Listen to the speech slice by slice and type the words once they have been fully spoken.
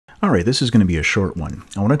Alright, this is going to be a short one.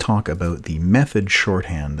 I want to talk about the method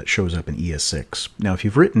shorthand that shows up in ES6. Now, if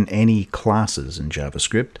you've written any classes in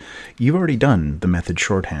JavaScript, you've already done the method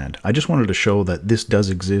shorthand. I just wanted to show that this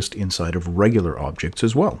does exist inside of regular objects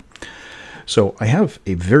as well. So I have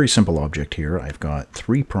a very simple object here. I've got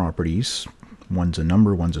three properties. One's a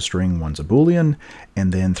number, one's a string, one's a Boolean,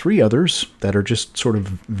 and then three others that are just sort of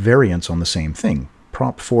variants on the same thing,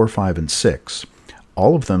 prop 4, 5, and 6.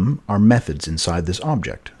 All of them are methods inside this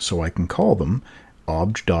object, so I can call them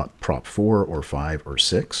obj.prop4 or 5 or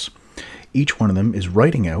 6. Each one of them is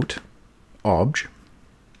writing out obj,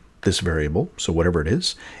 this variable, so whatever it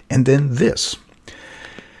is, and then this.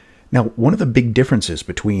 Now, one of the big differences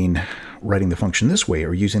between writing the function this way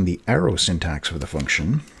or using the arrow syntax for the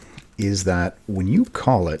function is that when you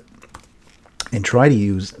call it and try to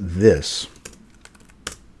use this,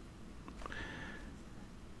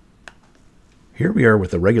 here we are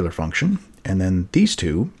with a regular function, and then these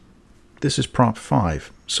two, this is prop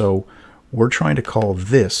 5. So we're trying to call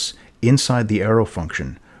this inside the arrow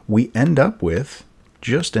function. We end up with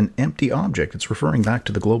just an empty object. It's referring back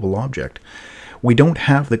to the global object. We don't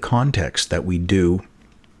have the context that we do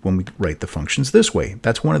when we write the functions this way.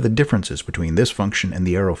 That's one of the differences between this function and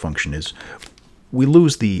the arrow function is we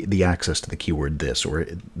lose the access to the keyword this, or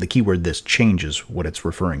the keyword this changes what it's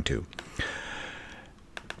referring to.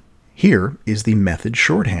 Here is the method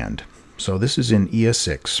shorthand. So this is in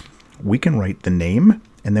ES6. We can write the name,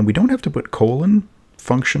 and then we don't have to put colon,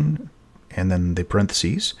 function, and then the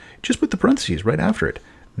parentheses. Just put the parentheses right after it.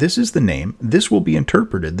 This is the name. This will be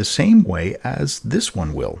interpreted the same way as this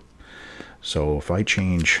one will. So if I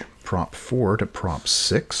change prop 4 to prop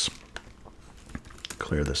 6,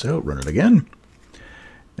 clear this out, run it again.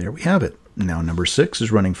 There we have it. Now number 6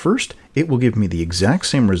 is running first. It will give me the exact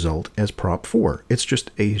same result as prop 4. It's just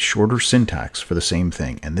a shorter syntax for the same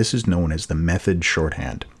thing, and this is known as the method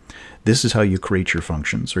shorthand. This is how you create your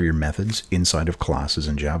functions or your methods inside of classes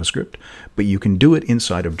in JavaScript, but you can do it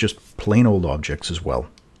inside of just plain old objects as well.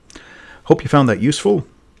 Hope you found that useful.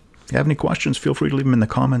 If you have any questions, feel free to leave them in the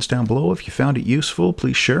comments down below. If you found it useful,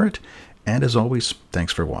 please share it. And as always,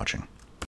 thanks for watching.